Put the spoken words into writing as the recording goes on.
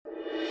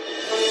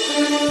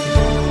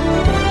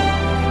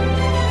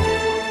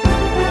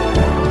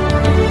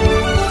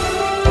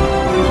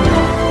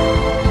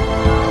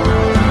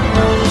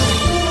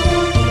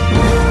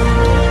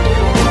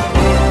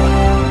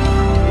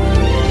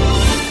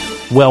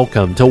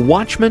Welcome to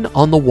Watchman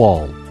on the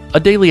Wall, a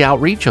daily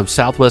outreach of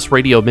Southwest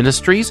Radio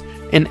Ministries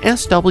and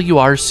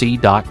SWRC.com.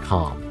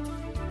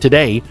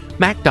 Today,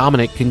 Mac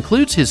Dominic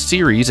concludes his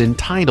series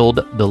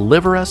entitled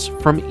Deliver Us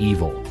from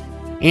Evil,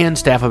 and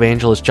Staff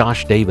Evangelist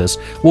Josh Davis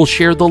will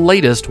share the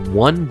latest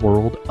One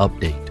World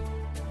update.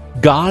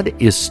 God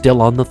is still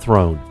on the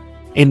throne,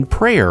 and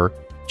prayer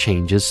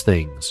changes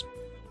things.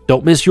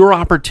 Don't miss your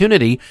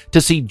opportunity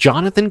to see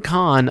Jonathan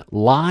Cahn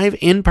live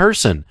in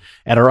person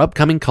at our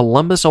upcoming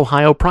Columbus,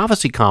 Ohio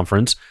Prophecy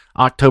Conference,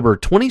 October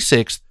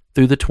 26th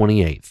through the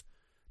 28th.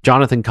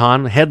 Jonathan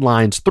Cahn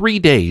headlines 3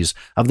 days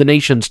of the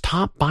nation's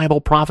top Bible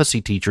prophecy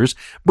teachers,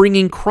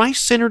 bringing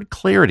Christ-centered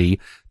clarity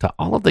to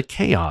all of the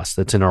chaos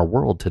that's in our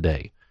world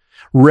today.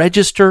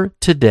 Register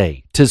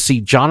today to see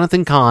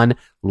Jonathan Cahn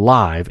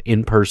live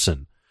in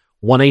person.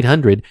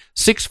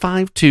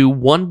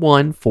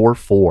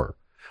 1-800-652-1144.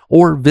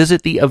 Or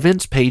visit the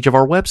events page of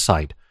our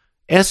website,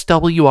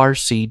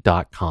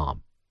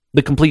 swrc.com.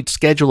 The complete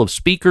schedule of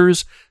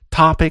speakers,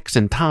 topics,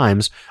 and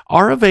times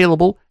are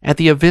available at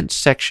the events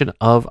section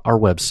of our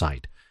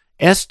website,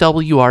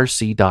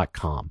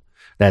 swrc.com.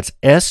 That's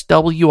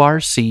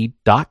swrc.com,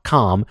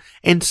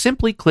 and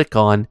simply click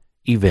on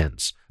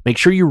Events. Make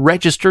sure you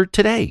register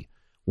today,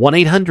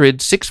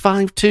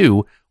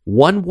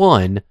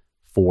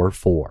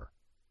 1-800-652-1144.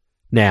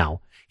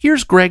 Now,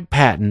 here's Greg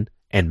Patton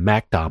and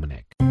Mac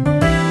Dominic.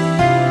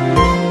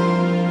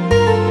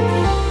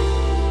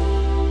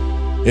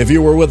 If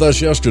you were with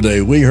us yesterday,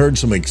 we heard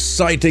some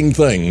exciting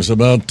things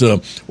about,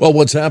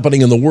 what's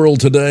happening in the world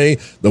today,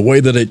 the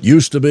way that it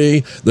used to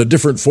be, the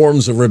different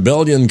forms of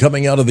rebellion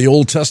coming out of the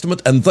Old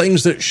Testament, and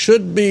things that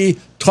should be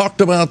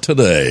talked about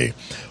today.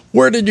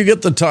 Where did you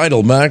get the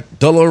title, Mac?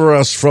 Deliver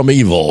Us from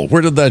Evil.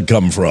 Where did that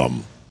come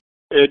from?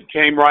 It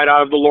came right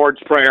out of the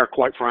Lord's Prayer,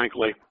 quite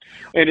frankly.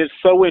 And it's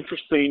so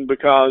interesting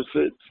because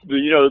the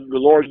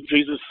Lord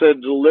Jesus said,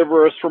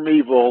 deliver us from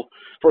evil,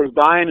 for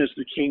thine is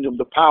the kingdom,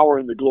 the power,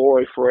 and the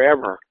glory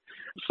forever.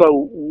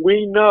 So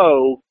we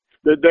know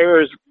that there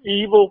is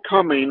evil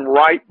coming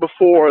right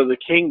before the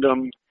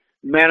kingdom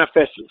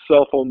manifests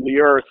itself on the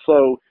earth.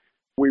 So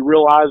we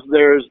realize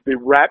there's the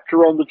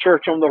rapture on the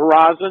church on the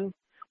horizon.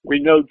 We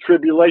know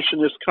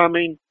tribulation is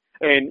coming,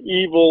 and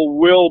evil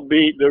will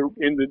be,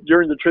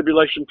 during the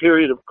tribulation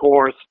period, of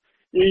course,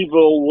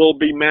 evil will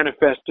be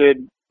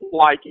manifested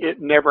like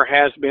it never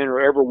has been or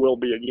ever will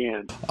be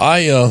again. I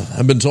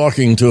have been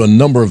talking to a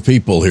number of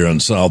people here in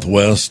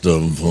Southwest,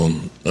 of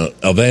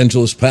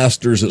evangelists,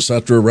 pastors,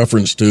 etc.,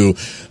 reference to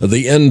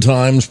the end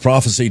times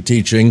prophecy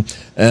teaching,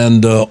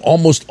 and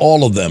almost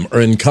all of them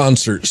are in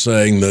concert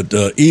saying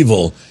that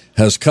evil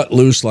has cut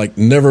loose like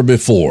never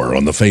before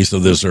on the face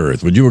of this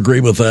earth. Would you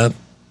agree with that?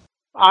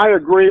 I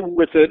agree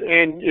with it,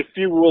 and if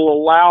you will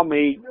allow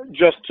me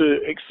just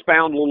to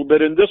expound a little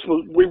bit, and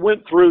we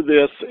went through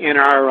this in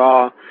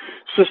our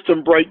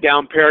System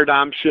Breakdown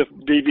Paradigm Shift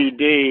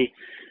DVD,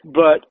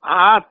 but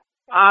I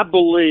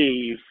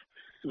believe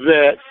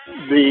that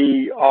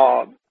the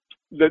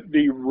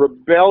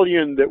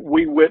rebellion that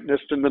we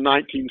witnessed in the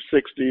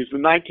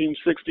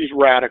 1960s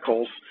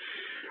radicals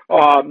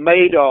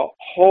made a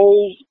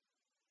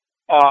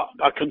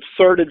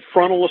concerted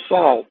frontal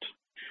assault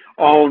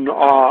on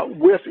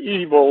with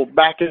evil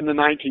back in the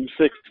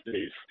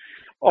 1960s,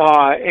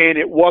 and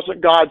it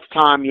wasn't God's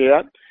time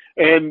yet,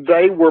 and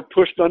they were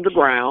pushed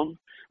underground.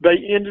 They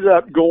ended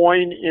up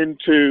going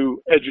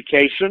into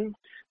education,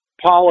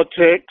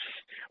 politics,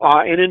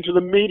 and into the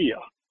media,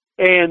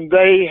 and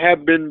they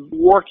have been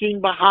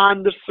working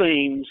behind the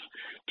scenes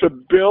to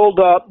build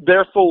up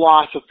their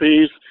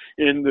philosophies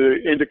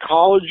into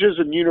colleges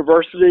and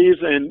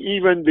universities, and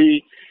even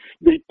the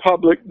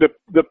public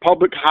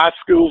high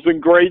schools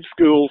and grade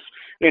schools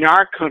in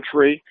our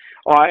country,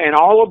 and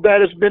all of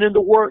that has been in the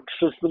works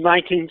since the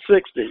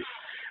 1960s.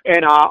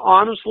 And I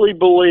honestly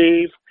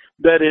believe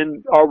that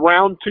in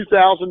around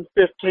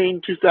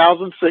 2015,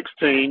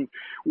 2016,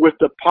 with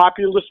the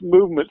populist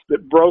movements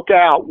that broke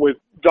out with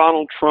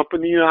Donald Trump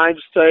in the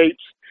United States,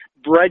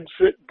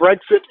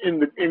 Brexit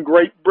in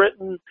Great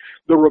Britain,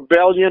 the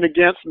rebellion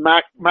against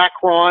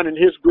Macron and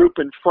his group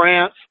in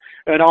France,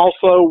 and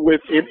also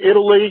in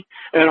Italy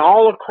and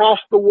all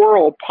across the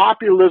world,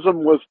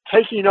 populism was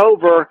taking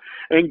over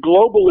and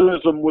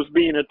globalism was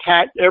being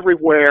attacked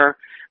everywhere.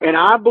 And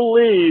I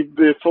believe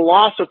the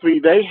philosophy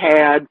they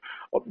had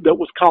that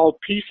was called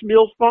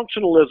piecemeal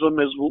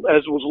functionalism,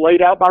 as was laid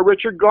out by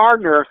Richard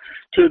Gardner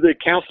to the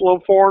Council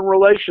on Foreign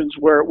Relations,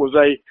 where it was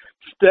a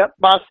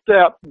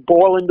step-by-step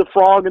boiling the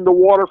frog in the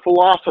water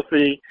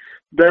philosophy.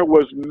 There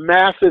was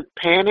massive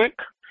panic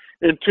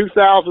in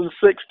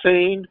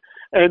 2016,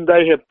 and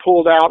they have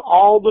pulled out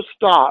all the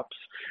stops.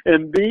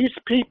 And these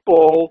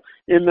people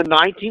in the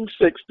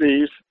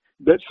 1960s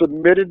that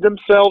submitted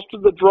themselves to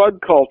the drug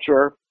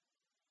culture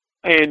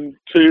and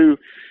to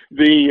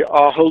the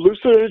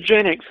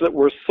hallucinogenics that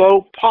were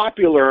so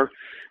popular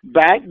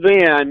back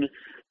then,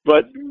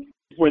 but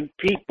when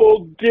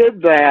people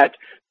did that,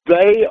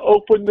 they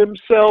opened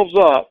themselves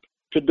up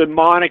to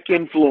demonic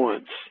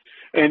influence.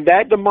 And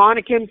that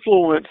demonic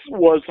influence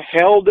was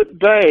held at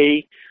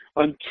bay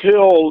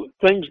until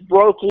things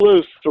broke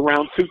loose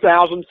around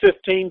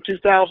 2015,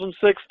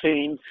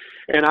 2016.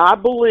 And I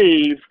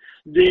believe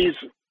these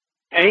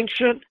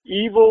ancient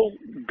evil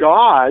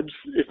gods,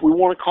 if we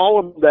want to call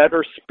them that,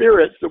 or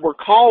spirits that were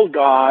called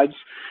gods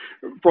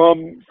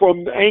from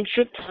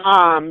ancient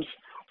times,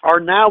 are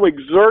now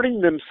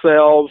exerting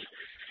themselves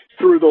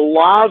through the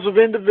lives of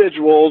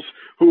individuals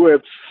who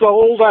have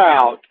sold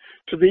out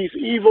to these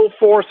evil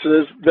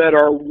forces that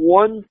are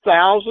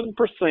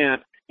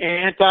 1,000%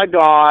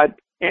 anti-God,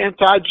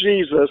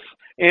 anti-Jesus,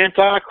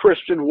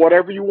 anti-Christian,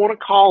 whatever you want to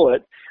call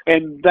it,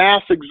 and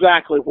that's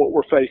exactly what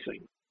we're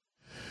facing.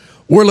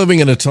 We're living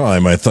in a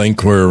time, I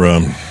think,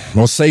 where,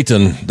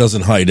 Satan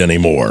doesn't hide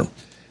anymore.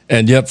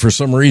 And yet, for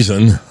some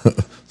reason,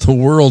 the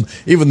world,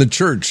 even the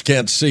church,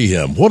 can't see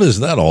him. What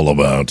is that all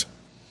about?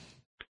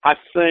 I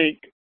think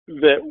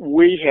that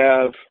we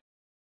have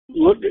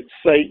looked at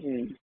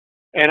Satan,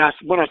 and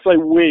when I say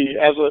we,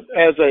 as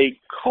a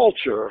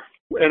culture,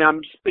 and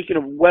I'm speaking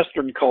of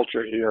Western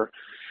culture here,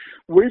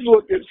 we've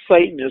looked at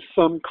Satan as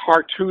some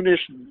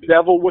cartoonish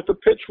devil with a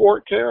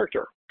pitchfork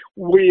character.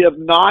 We have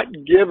not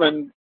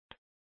given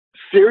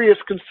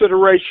serious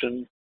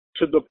consideration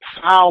to the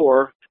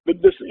power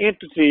that this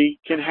entity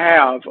can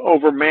have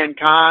over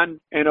mankind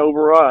and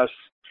over us.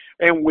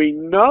 And we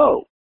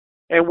know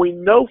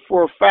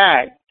for a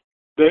fact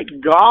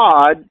that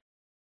God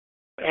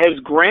has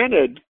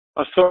granted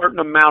a certain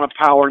amount of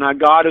power. Now,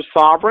 God is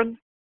sovereign.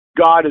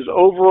 God is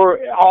over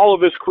all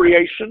of his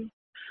creation.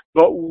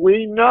 But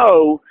we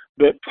know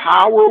that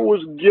power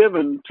was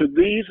given to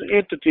these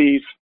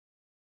entities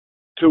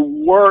to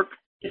work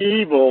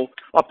evil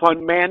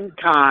upon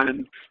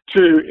mankind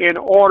in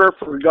order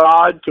for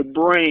God to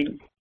bring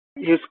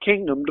his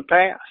kingdom to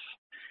pass.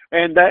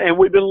 And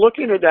we've been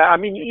looking at that. I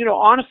mean,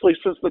 honestly,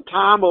 since the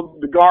time of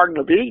the Garden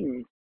of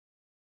Eden,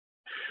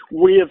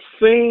 we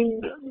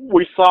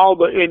saw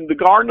in the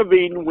Garden of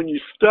Eden, when you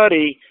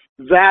study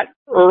that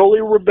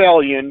early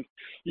rebellion,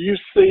 you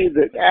see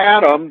that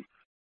Adam,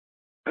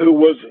 who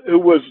was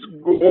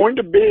going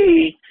to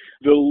be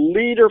the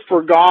leader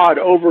for God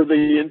over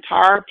the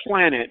entire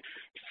planet,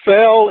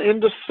 fell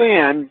into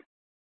sin.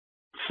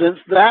 Since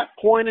that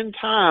point in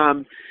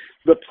time,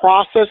 the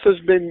process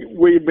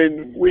we've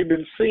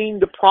been seeing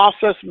the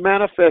process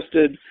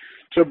manifested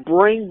to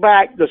bring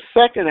back the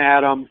second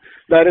Adam,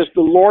 that is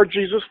the Lord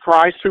Jesus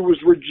Christ, who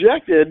was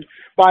rejected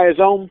by his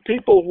own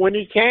people when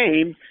he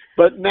came,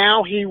 but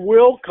now he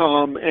will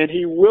come and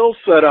he will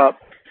set up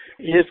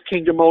his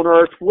kingdom on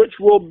earth, which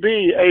will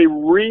be a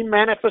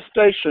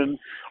remanifestation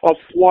of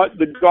what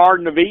the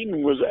Garden of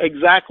Eden was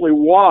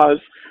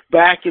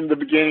back in the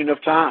beginning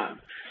of time.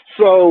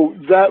 So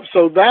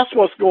that's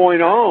what's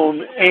going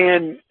on,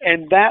 and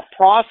that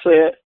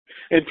process,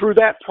 and through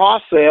that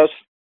process,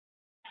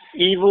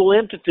 evil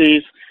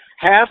entities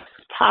have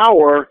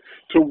power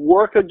to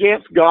work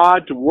against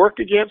God, to work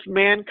against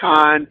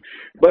mankind.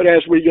 But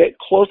as we get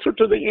closer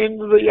to the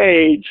end of the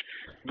age,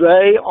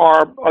 they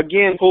are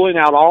again pulling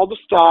out all the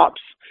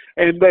stops,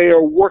 and they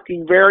are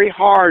working very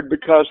hard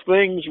because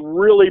things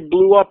really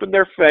blew up in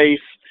their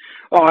face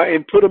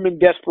and put them in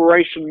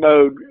desperation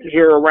mode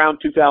here around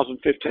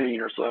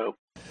 2015 or so.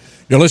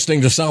 You're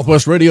listening to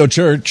Southwest Radio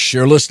Church.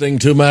 You're listening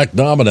to Mac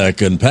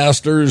Dominic, and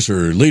pastors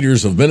or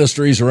leaders of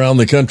ministries around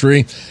the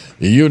country,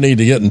 you need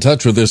to get in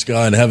touch with this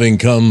guy and have him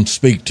come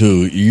speak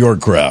to your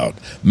crowd.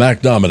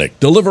 Mac Dominic,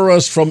 Deliver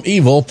Us from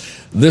Evil.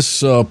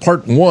 This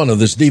part one of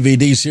this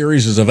DVD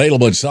series is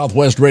available at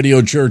Southwest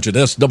Radio Church at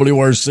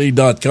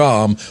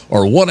swrc.com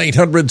or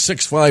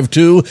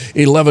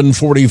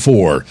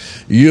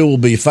 1-800-652-1144. You will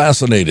be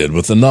fascinated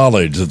with the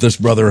knowledge that this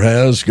brother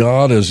has.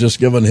 God has just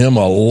given him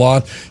a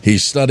lot. He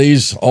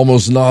studies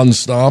almost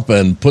nonstop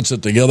and puts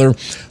it together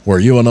where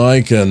you and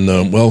I can,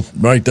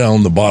 right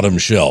down the bottom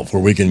shelf,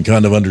 where we can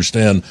kind of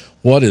understand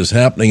what is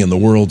happening in the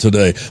world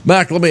today.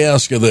 Mac, let me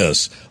ask you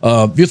this.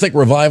 Do you think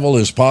revival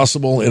is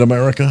possible in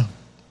America?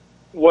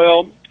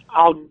 Well,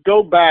 I'll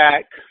go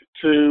back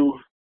to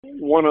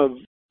one of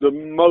the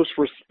most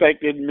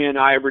respected men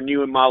I ever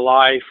knew in my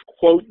life,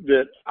 quote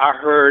that I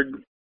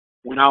heard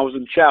when I was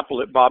in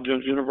chapel at Bob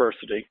Jones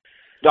University.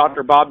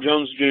 Dr. Bob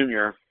Jones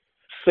Jr.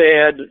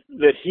 said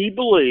that he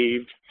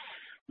believed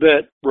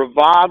that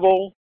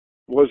revival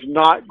was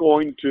not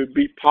going to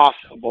be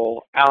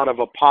possible out of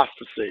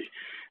apostasy.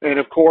 And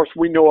of course,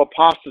 we know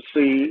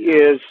apostasy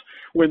is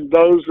when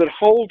those that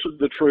hold to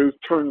the truth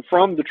turn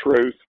from the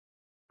truth.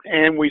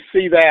 And we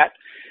see that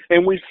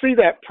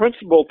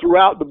principle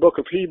throughout the book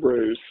of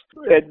Hebrews.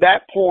 At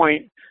that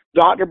point,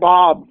 Dr.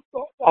 Bob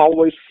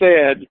always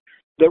said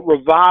that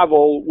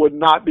revival would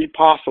not be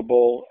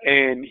possible,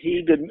 and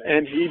he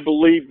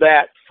believed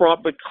that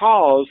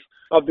because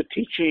of the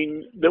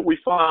teaching that we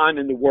find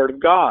in the Word of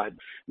God.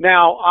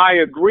 Now, I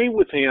agree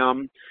with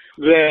him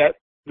that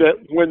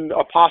when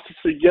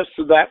apostasy gets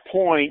to that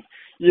point,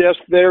 yes,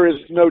 there is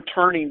no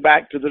turning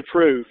back to the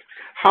truth.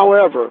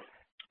 However,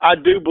 I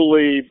do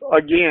believe,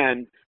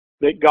 again,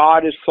 that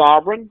God is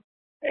sovereign,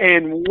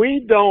 and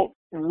we don't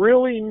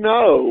really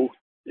know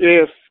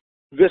if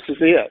this is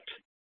it.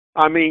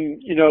 I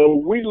mean,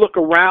 we look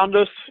around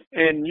us,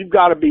 and you've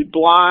got to be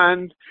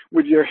blind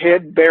with your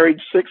head buried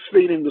 6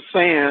 feet in the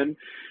sand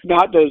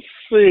not to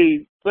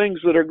see things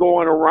that are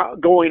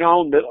going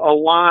on that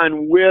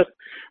align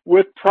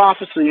with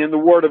prophecy in the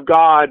Word of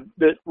God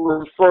that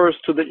refers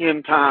to the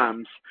end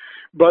times.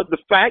 But the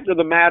fact of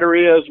the matter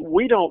is,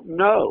 we don't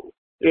know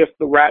if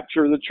the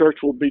rapture of the church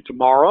will be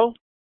tomorrow,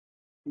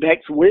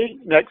 next week,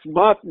 next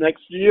month,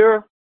 next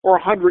year, or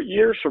 100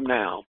 years from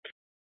now.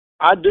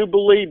 I do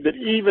believe that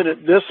even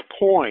at this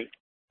point,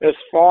 as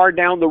far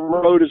down the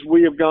road as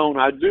we have gone,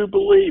 I do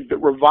believe that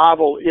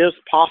revival is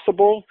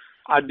possible.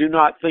 I do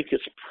not think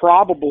it's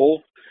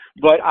probable,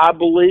 but I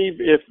believe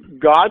if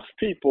God's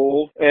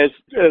people, as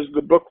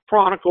the Book of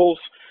Chronicles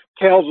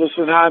tells us,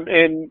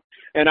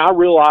 and I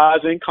realize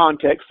in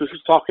context this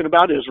is talking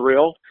about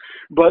Israel,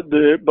 but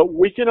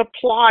we can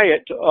apply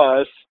it to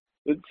us.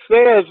 It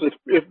says,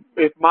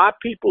 if my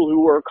people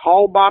who are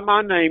called by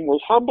my name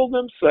will humble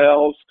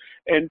themselves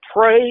and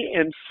pray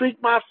and seek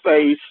my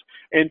face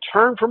and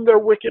turn from their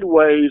wicked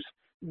ways,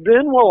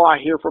 then will I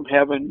hear from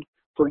heaven,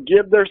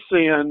 forgive their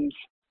sins,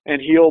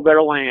 and heal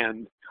their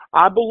land.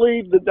 I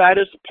believe that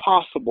is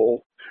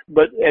possible,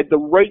 but at the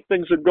rate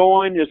things are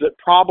going, is it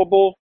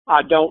probable?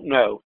 I don't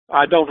know.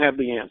 I don't have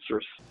the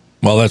answers.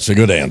 Well, that's a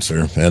good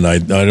answer, and I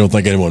don't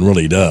think anyone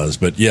really does.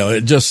 But, yeah,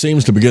 it just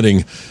seems to be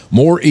getting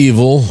more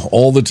evil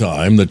all the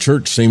time. The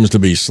church seems to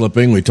be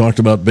slipping. We talked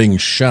about being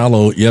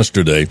shallow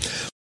yesterday.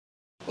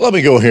 Let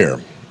me go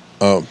here.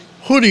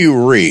 Who do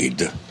you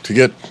read to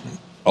get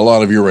a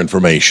lot of your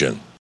information?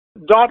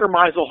 Dr.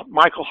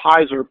 Michael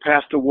Heiser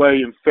passed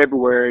away in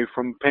February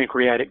from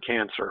pancreatic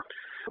cancer.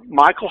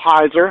 Michael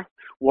Heiser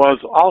was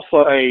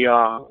also a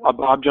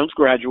Bob Jones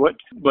graduate,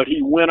 but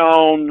he went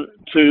on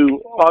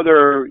to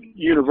other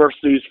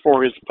universities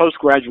for his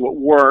postgraduate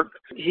work.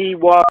 He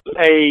was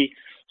a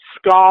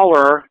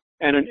scholar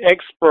and an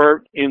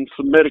expert in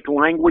Semitic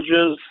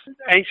languages,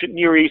 ancient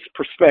Near East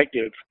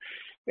perspective.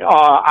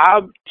 I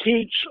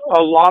teach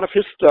a lot of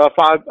his stuff.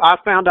 I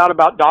found out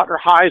about Dr.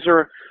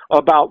 Heiser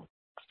about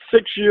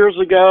 6 years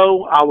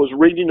ago. I was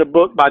reading a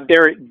book by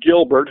Derek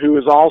Gilbert, who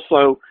is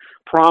also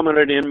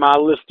prominent in my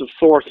list of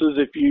sources.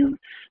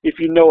 If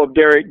you know of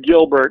Derek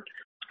Gilbert,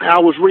 I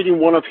was reading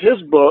one of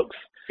his books,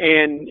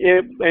 and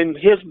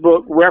his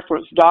book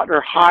referenced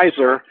Dr.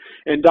 Heiser,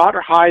 and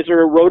Dr.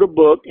 Heiser wrote a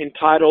book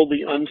entitled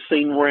The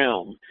Unseen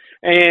Realm,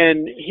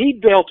 and he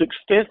deals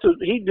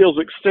extensively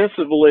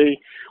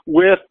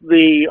with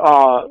the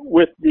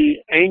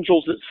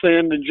angels that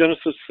sinned in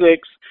Genesis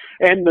 6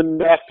 and the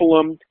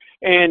Nephilim.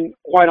 And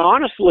quite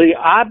honestly,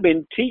 I've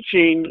been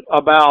teaching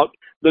about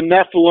the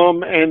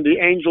Nephilim and the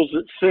angels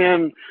that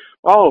sin,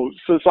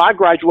 since I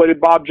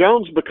graduated Bob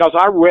Jones, because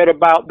I read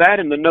about that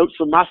in the notes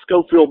of my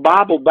Schofield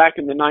Bible back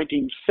in the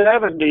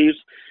 1970s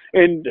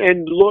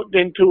and looked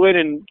into it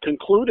and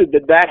concluded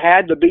that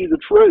had to be the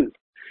truth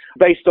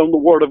based on the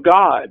Word of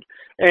God.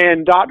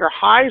 And Dr.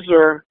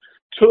 Heiser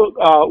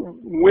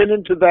went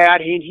into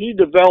that, and he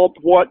developed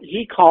what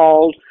he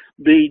called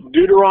the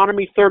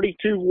Deuteronomy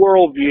 32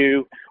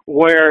 worldview,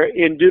 where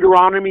in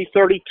Deuteronomy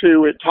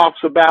 32 it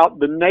talks about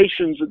the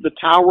nations at the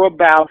Tower of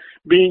Babel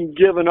being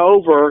given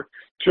over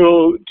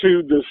to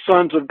the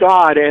sons of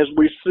God, as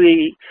we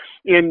see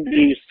in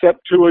the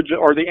Septuagint,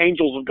 or the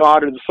angels of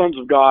God or the sons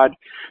of God,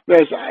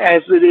 as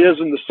it is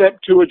in the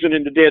Septuagint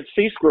and the Dead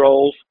Sea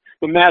Scrolls.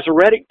 The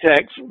Masoretic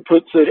text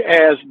puts it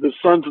as the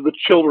sons of the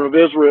children of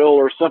Israel,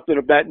 or something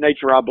of that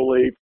nature, I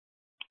believe.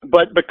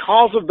 But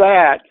because of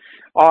that,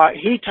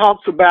 he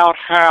talks about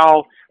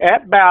how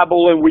at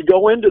Babel, and we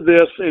go into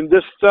this in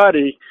this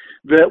study,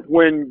 that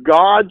when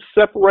God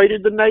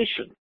separated the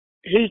nation,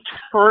 he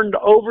turned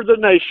over the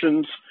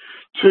nations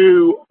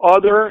to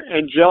other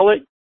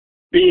angelic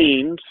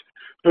beings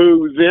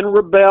who then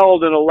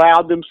rebelled and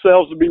allowed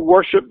themselves to be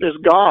worshipped as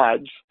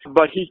gods.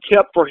 But he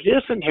kept for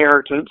his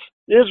inheritance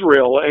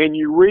Israel, and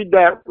you read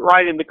that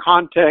right in the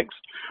context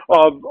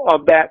of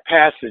that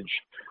passage.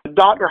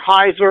 Dr.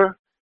 Heiser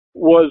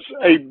was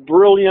a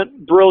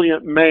brilliant,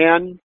 brilliant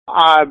man.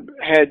 I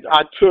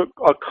took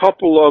a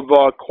couple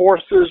of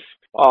courses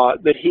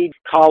that he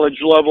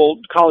college level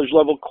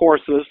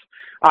courses.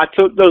 I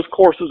took those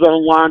courses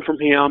online from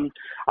him.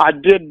 I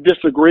did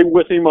disagree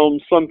with him on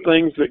some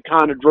things that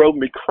kind of drove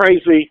me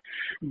crazy,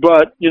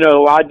 but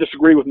I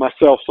disagree with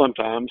myself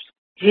sometimes.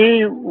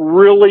 He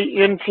really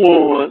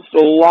influenced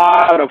a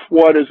lot of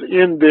what is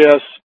in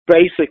this,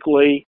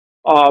 basically,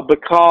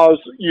 because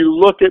you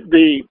look at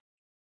the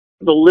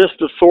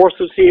list of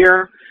sources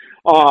here.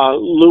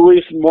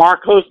 Luis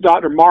Marcos,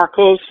 Dr.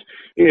 Marcos,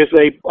 is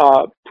a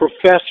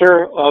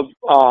professor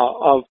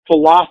of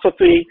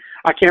philosophy.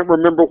 I can't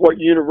remember what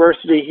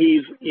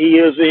university he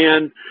is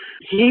in.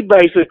 He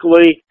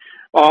basically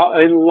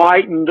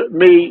enlightened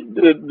me.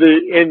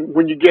 And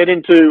when you get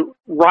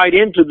right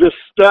into this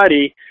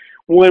study,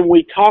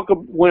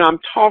 when I'm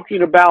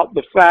talking about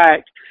the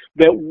fact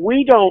that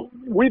we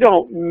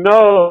don't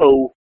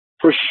know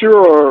for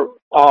sure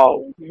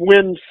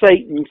when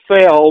Satan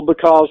fell,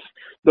 because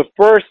the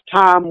first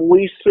time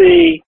we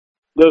see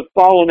the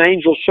fallen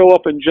angels show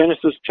up in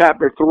Genesis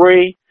chapter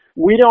 3,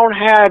 We don't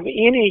have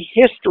any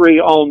history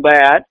on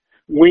that.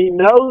 We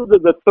know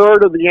that the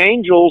third of the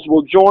angels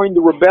will join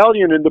the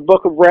rebellion in the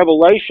book of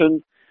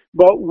Revelation,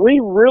 but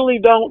we really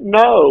don't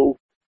know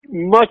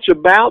much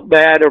about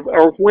that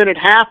or when it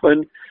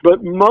happened.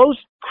 But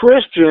most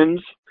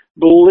Christians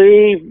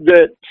believe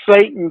that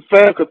Satan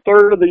fed a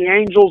third of the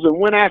angels and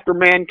went after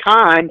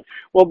mankind.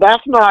 Well,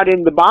 that's not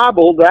in the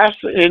Bible. That's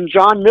in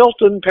John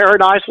Milton,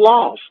 Paradise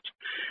Lost.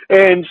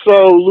 And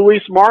so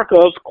Luis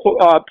Marcos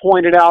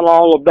pointed out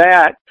all of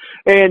that.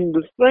 And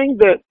the thing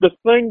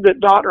that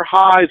Dr.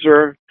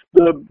 Heiser,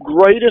 the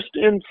greatest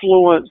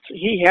influence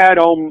he had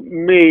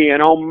on me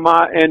and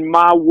on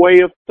my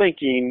way of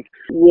thinking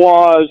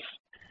was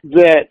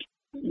that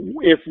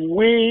if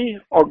we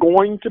are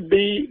going to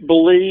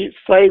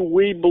say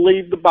we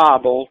believe the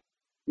Bible,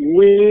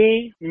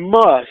 we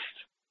must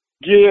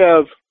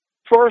give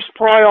first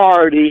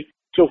priority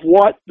to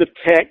what the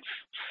text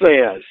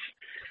says.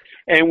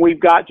 And we've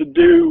got to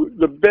do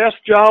the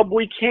best job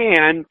we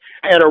can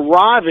at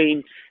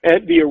arriving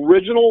at the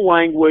original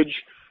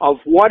language of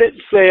what it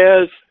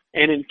says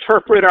and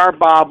interpret our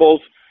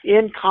Bibles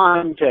in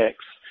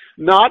context,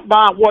 not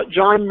by what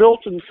John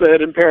Milton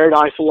said in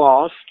Paradise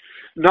Lost,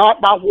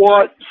 not by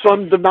what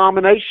some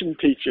denomination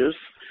teaches,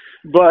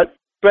 but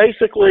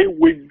basically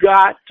we've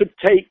got to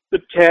take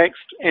the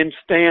text and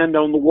stand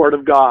on the Word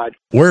of God.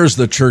 Where's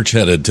the church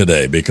headed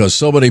today? Because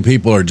so many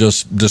people are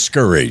just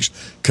discouraged,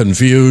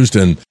 confused,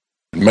 and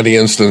in many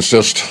instances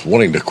just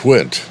wanting to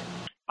quit.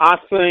 I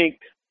think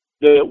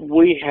that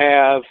we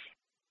have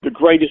the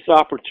greatest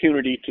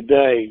opportunity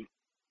today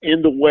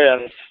in the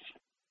West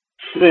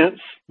since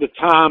the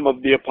time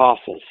of the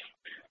apostles,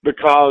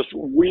 because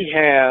we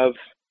have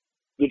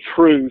the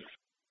truth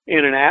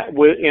in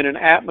an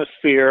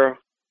atmosphere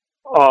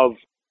of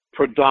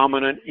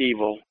predominant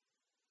evil.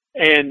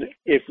 And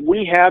if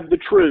we have the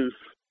truth,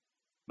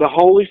 the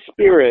Holy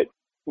Spirit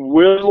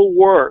will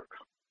work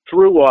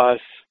through us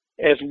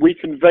as we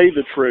convey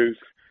the truth,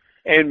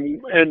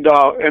 and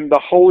the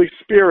Holy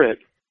Spirit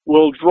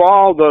will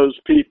draw those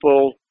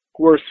people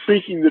who are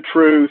speaking the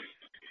truth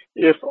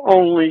if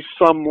only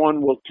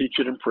someone will teach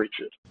it and preach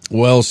it.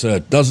 Well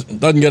said. Doesn't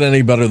get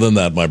any better than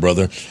that, my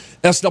brother.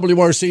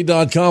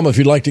 SWRC.com if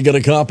you'd like to get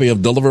a copy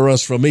of Deliver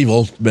Us from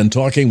Evil. Been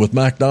talking with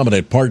Mac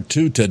Dominic, Part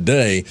 2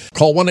 today.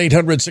 Call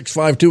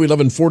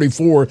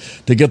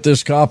 1-800-652-1144 to get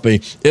this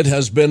copy. It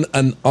has been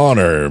an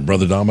honor,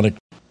 Brother Dominic.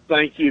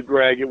 Thank you,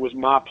 Greg. It was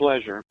my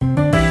pleasure.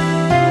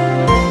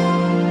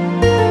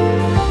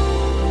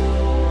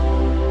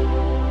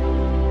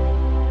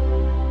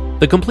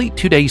 The complete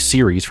 2-day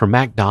series from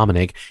Mac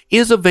Dominic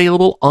is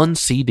available on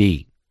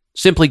CD.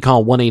 Simply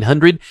call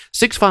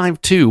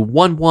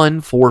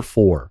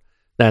 1-800-652-1144.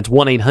 That's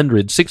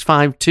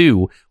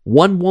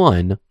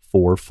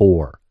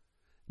 1-800-652-1144.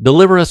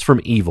 Deliver Us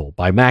from Evil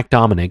by Mac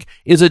Dominic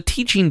is a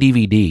teaching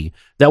DVD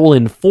that will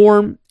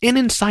inform and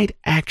incite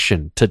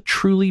action to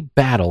truly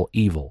battle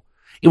evil.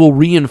 It will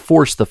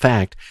reinforce the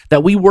fact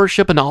that we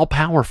worship an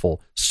all-powerful,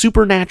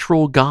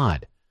 supernatural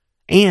God.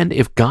 And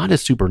if God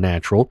is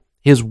supernatural,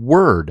 His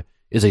Word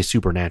is a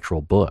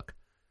supernatural book.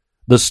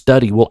 The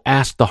study will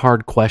ask the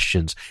hard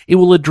questions. It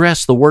will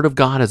address the Word of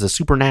God as a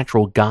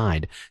supernatural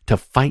guide to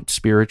fight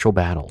spiritual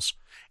battles.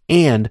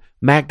 And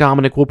Mac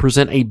Dominic will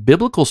present a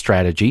biblical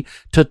strategy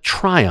to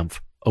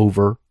triumph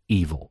over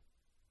evil.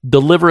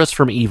 Deliver Us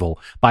from Evil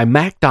by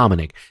Mac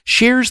Dominic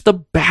shares the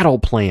battle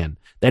plan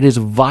that is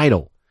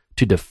vital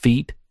to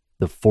defeat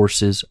the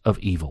forces of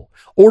evil.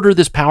 Order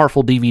this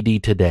powerful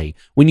DVD today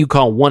when you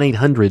call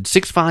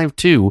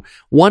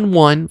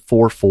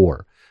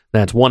 1-800-652-1144.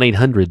 That's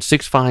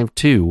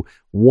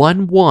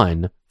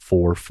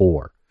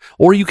 1-800-652-1144.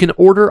 Or you can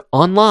order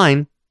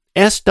online,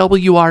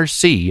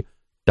 swrc.com.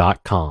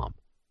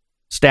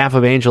 Staff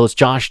Evangelist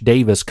Josh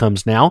Davis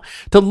comes now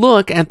to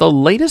look at the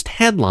latest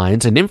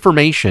headlines and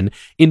information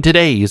in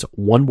today's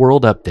One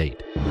World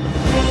Update.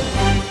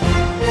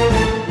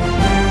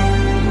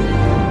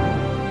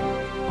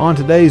 On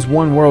today's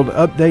One World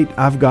Update,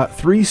 I've got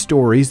 3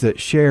 stories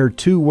that share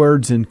 2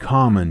 words in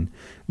common: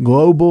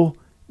 global,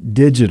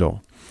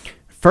 digital.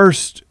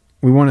 First,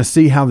 we want to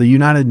see how the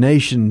United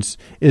Nations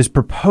is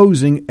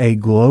proposing a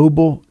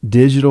global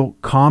digital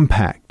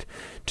compact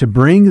to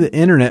bring the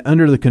internet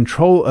under the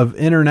control of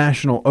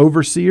international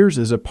overseers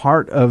as a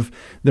part of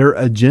their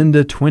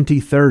Agenda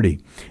 2030.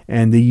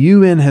 And the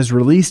UN has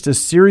released a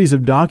series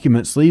of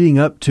documents leading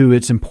up to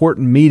its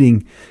important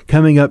meeting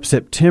coming up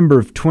September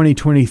of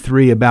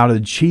 2023 about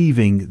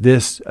achieving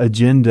this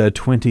Agenda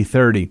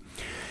 2030.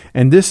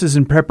 And this is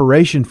in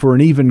preparation for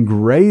an even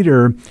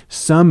greater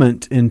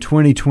summit in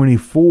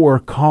 2024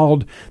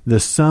 called the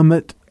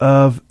Summit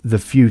of the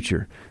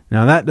Future.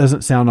 Now that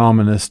doesn't sound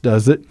ominous,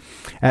 does it?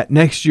 At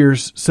next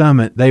year's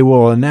summit, they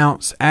will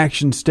announce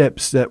action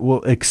steps that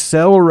will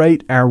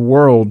accelerate our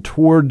world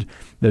toward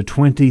the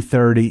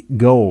 2030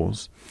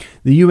 goals.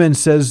 The UN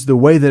says the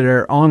way that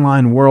our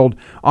online world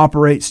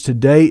operates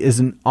today is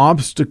an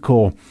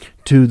obstacle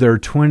to their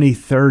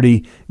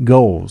 2030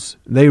 goals.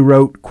 They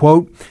wrote,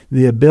 quote,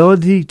 "The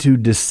ability to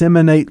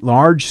disseminate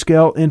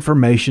large-scale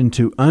information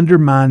to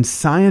undermine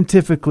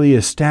scientifically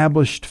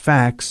established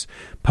facts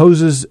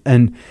poses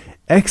an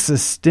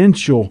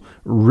existential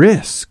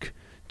risk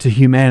to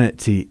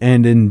humanity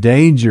and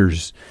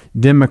endangers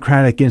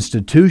democratic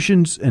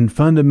institutions and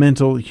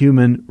fundamental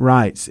human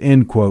rights,"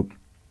 end quote.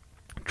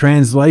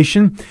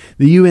 Translation,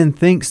 the UN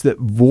thinks that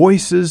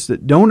voices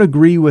that don't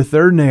agree with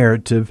their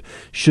narrative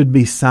should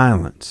be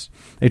silenced.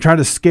 They try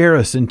to scare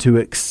us into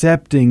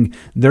accepting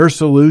their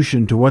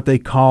solution to what they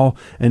call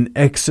an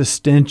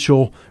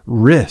existential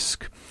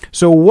risk.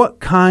 So what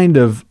kind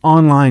of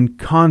online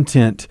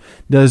content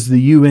does the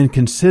UN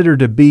consider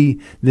to be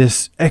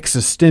this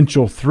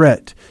existential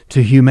threat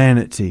to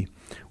humanity?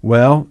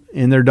 Well,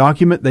 in their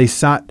document, they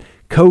cite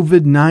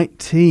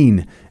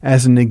COVID-19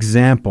 as an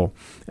example.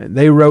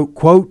 They wrote,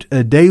 quote,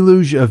 "A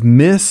deluge of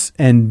mis-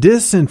 and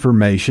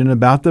disinformation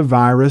about the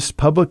virus,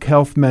 public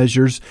health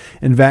measures,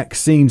 and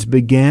vaccines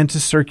began to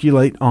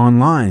circulate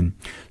online.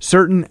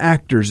 Certain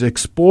actors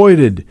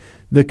exploited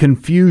the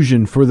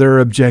confusion for their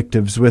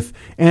objectives, with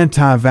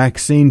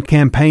anti-vaccine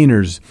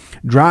campaigners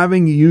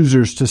driving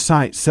users to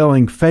sites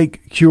selling fake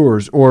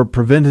cures or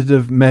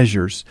preventative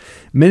measures.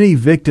 Many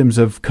victims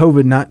of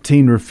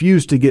COVID-19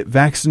 refused to get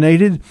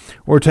vaccinated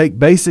or take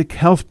basic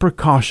health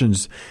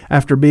precautions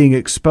after being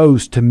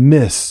exposed to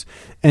mis-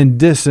 and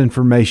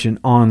disinformation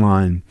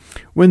online."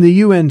 When the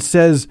UN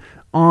says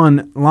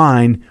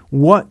online,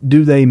 what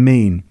do they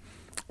mean?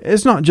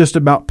 It's not just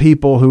about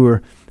people who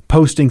are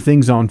posting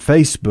things on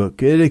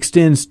Facebook. It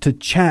extends to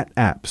chat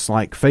apps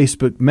like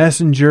Facebook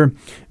Messenger,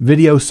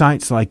 video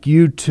sites like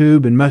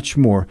YouTube, and much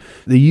more.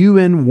 The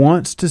UN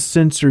wants to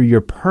censor your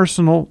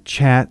personal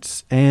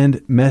chats and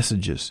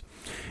messages.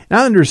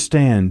 Now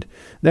understand,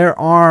 there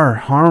are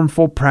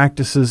harmful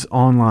practices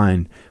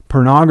online.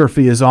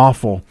 Pornography is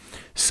awful.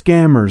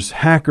 Scammers,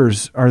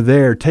 hackers are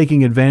there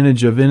taking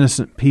advantage of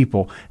innocent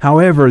people.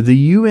 However, the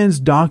UN's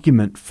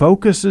document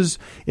focuses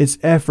its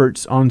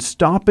efforts on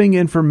stopping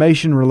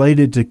information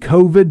related to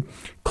COVID,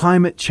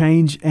 climate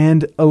change,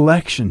 and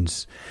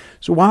elections.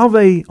 So while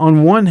they,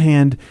 on one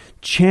hand,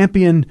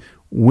 champion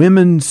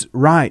women's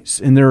rights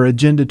in their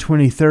Agenda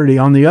 2030,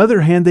 on the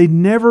other hand, they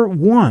never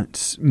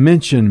once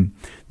mention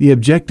the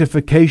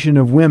objectification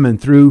of women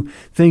through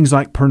things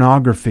like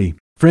pornography.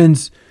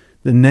 Friends,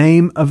 the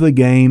name of the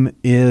game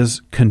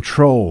is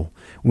control.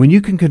 When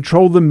you can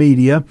control the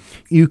media,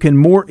 you can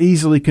more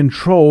easily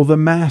control the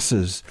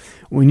masses.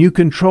 When you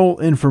control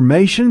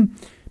information,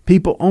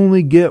 people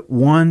only get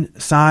one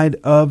side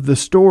of the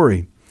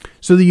story.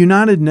 So the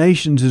United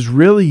Nations is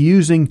really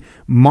using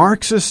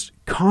Marxist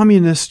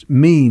communist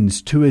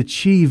means to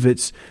achieve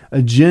its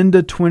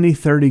Agenda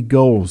 2030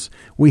 goals.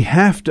 We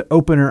have to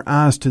open our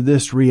eyes to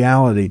this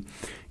reality.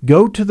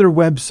 Go to their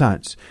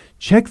websites.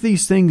 Check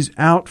these things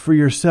out for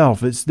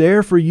yourself. It's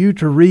there for you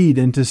to read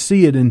and to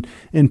see it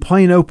in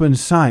plain open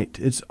sight.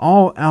 It's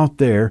all out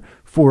there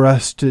for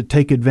us to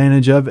take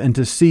advantage of and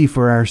to see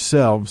for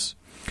ourselves.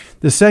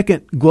 The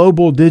second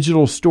global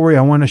digital story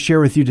I want to share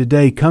with you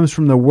today comes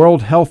from the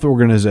World Health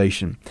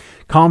Organization,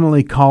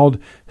 commonly called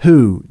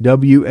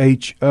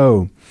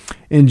WHO.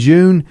 In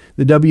June,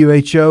 the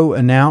WHO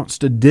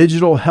announced a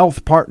digital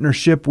health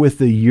partnership with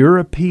the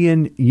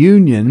European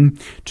Union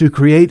to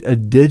create a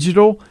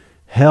digital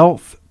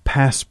health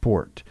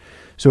passport.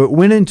 So it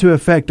went into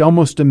effect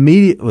almost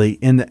immediately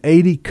in the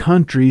 80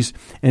 countries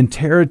and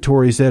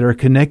territories that are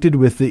connected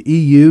with the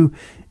EU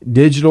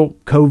Digital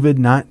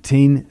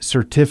COVID-19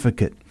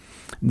 Certificate.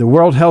 The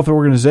World Health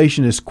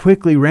Organization is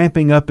quickly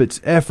ramping up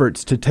its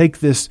efforts to take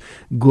this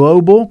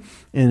global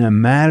in a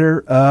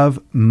matter of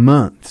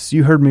months.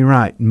 You heard me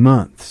right,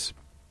 months.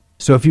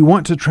 So if you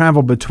want to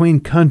travel between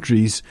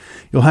countries,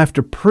 you'll have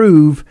to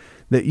prove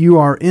that you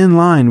are in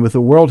line with the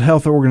World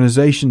Health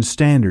Organization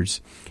standards.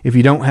 If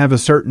you don't have a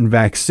certain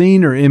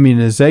vaccine or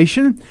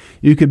immunization,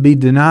 you could be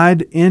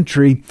denied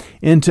entry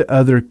into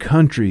other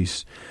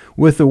countries.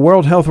 With the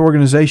World Health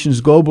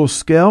Organization's global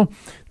scale,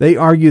 they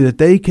argue that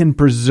they can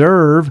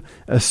preserve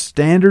a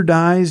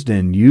standardized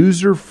and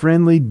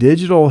user-friendly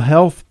digital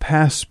health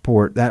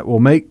passport that will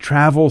make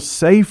travel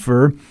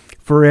safer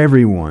for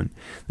everyone.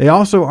 They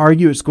also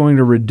argue it's going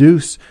to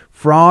reduce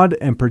fraud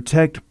and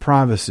protect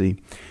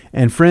privacy.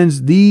 And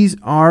friends, these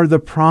are the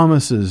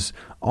promises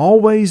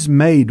always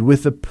made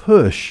with a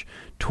push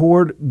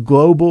toward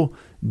global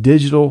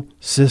digital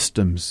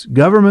systems.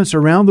 Governments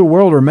around the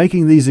world are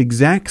making these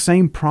exact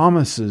same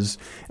promises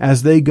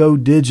as they go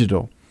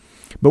digital.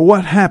 But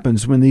what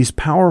happens when these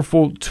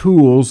powerful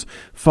tools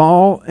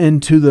fall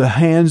into the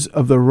hands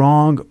of the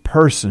wrong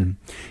person?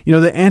 You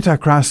know, the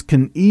Antichrist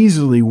can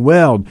easily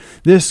wield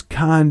this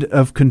kind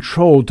of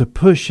control to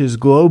push his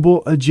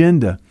global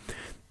agenda.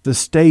 The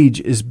stage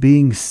is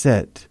being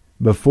set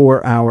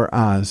before our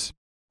eyes.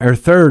 Our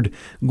third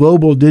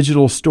global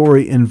digital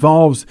story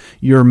involves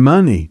your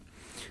money.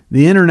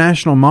 The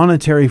International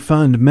Monetary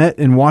Fund met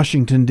in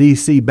Washington,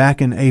 D.C.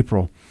 back in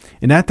April,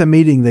 And at the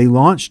meeting, they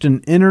launched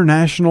an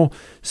international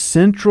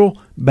central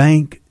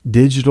bank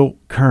digital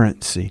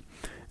currency.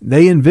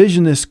 They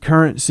envision this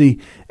currency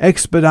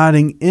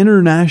expediting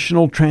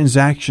international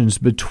transactions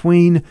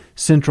between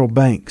central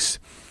banks.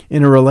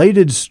 In a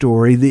related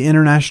story, the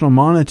International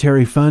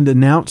Monetary Fund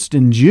announced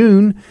in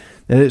June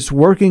that it's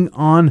working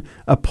on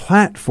a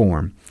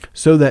platform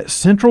so that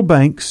central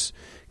banks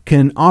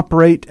can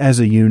operate as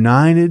a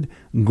united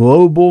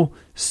global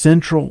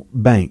central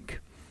bank.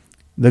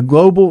 The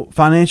global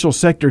financial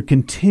sector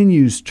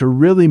continues to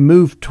really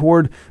move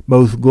toward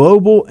both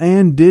global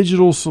and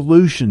digital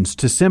solutions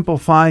to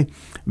simplify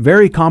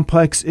very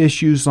complex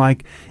issues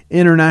like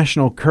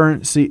international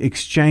currency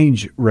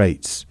exchange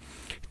rates.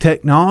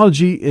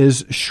 Technology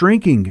is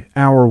shrinking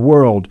our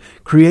world,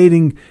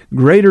 creating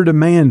greater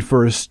demand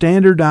for a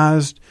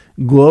standardized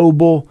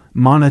global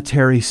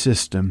monetary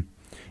system.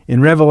 In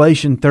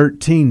Revelation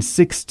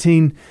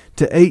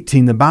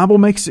 13:16-18, the Bible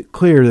makes it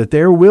clear that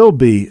there will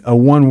be a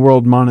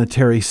one-world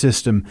monetary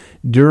system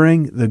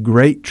during the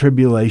Great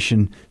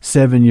Tribulation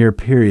 7-year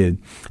period.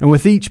 And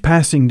with each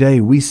passing day,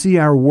 we see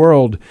our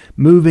world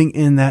moving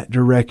in that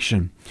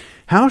direction.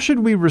 How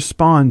should we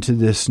respond to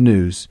this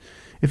news?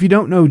 If you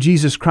don't know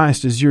Jesus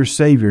Christ as your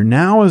Savior,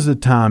 now is the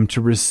time to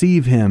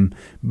receive Him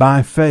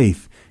by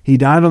faith. He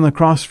died on the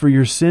cross for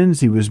your sins.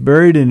 He was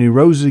buried and He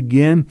rose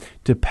again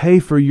to pay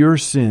for your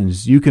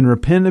sins. You can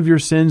repent of your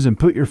sins and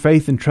put your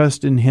faith and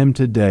trust in Him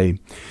today.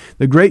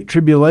 The Great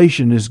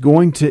Tribulation is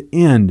going to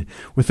end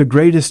with the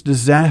greatest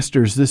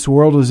disasters this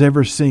world has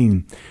ever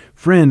seen.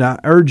 Friend, I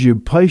urge you,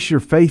 place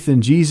your faith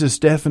in Jesus'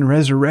 death and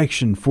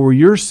resurrection for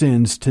your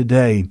sins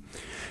today.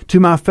 To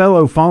my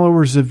fellow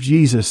followers of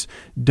Jesus,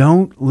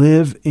 don't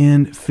live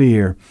in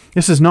fear.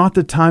 This is not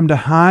the time to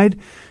hide.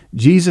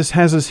 Jesus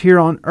has us here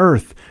on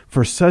earth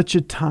for such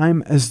a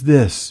time as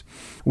this.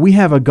 We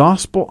have a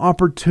gospel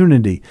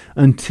opportunity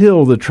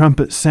until the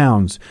trumpet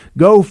sounds.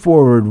 Go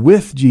forward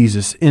with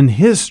Jesus in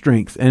His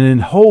strength and in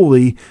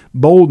holy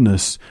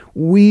boldness.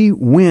 We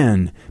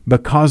win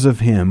because of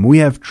Him. We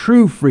have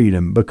true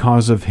freedom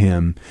because of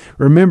Him.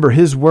 Remember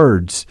His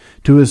words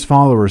to His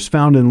followers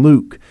found in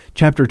Luke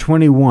chapter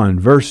 21,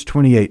 verse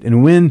 28.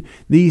 And when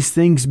these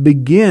things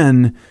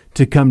begin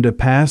to come to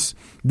pass,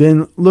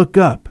 then look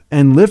up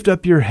and lift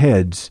up your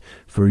heads,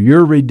 for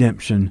your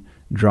redemption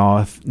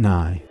draweth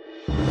nigh.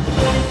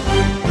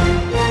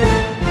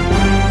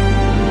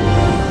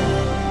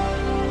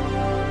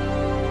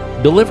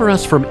 Deliver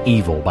Us from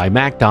Evil by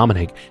Mac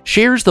Dominic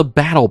shares the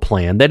battle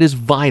plan that is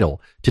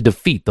vital to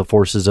defeat the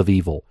forces of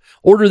evil.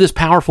 Order this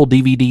powerful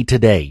DVD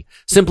today.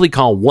 Simply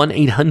call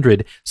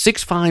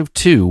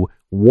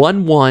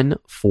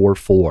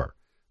 1-800-652-1144.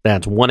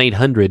 That's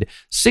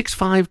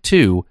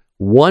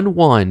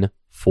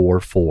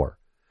 1-800-652-1144.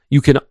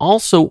 You can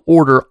also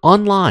order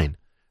online.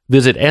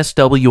 Visit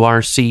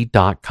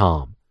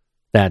swrc.com.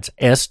 That's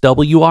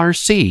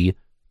swrc.com.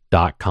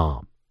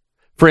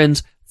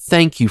 Friends,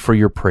 thank you for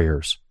your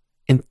prayers.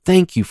 And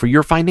thank you for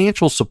your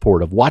financial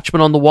support of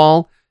Watchmen on the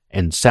Wall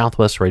and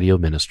Southwest Radio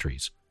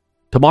Ministries.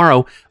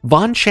 Tomorrow,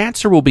 Von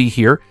Schatzer will be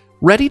here,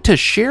 ready to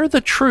share the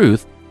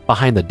truth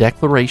behind the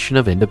Declaration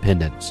of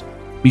Independence.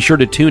 Be sure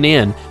to tune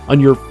in on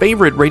your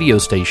favorite radio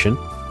station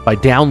by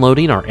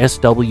downloading our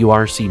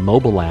SWRC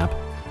mobile app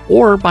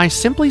or by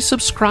simply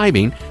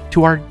subscribing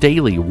to our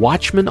daily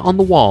Watchmen on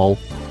the Wall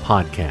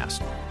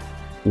podcast.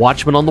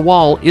 Watchmen on the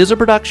Wall is a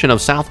production of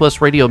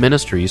Southwest Radio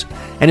Ministries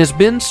and has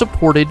been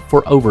supported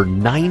for over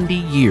 90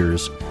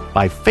 years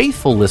by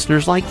faithful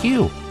listeners like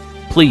you.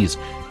 Please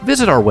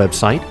visit our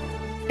website,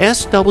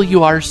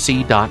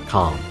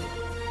 swrc.com.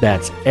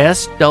 That's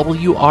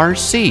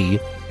swrc.com.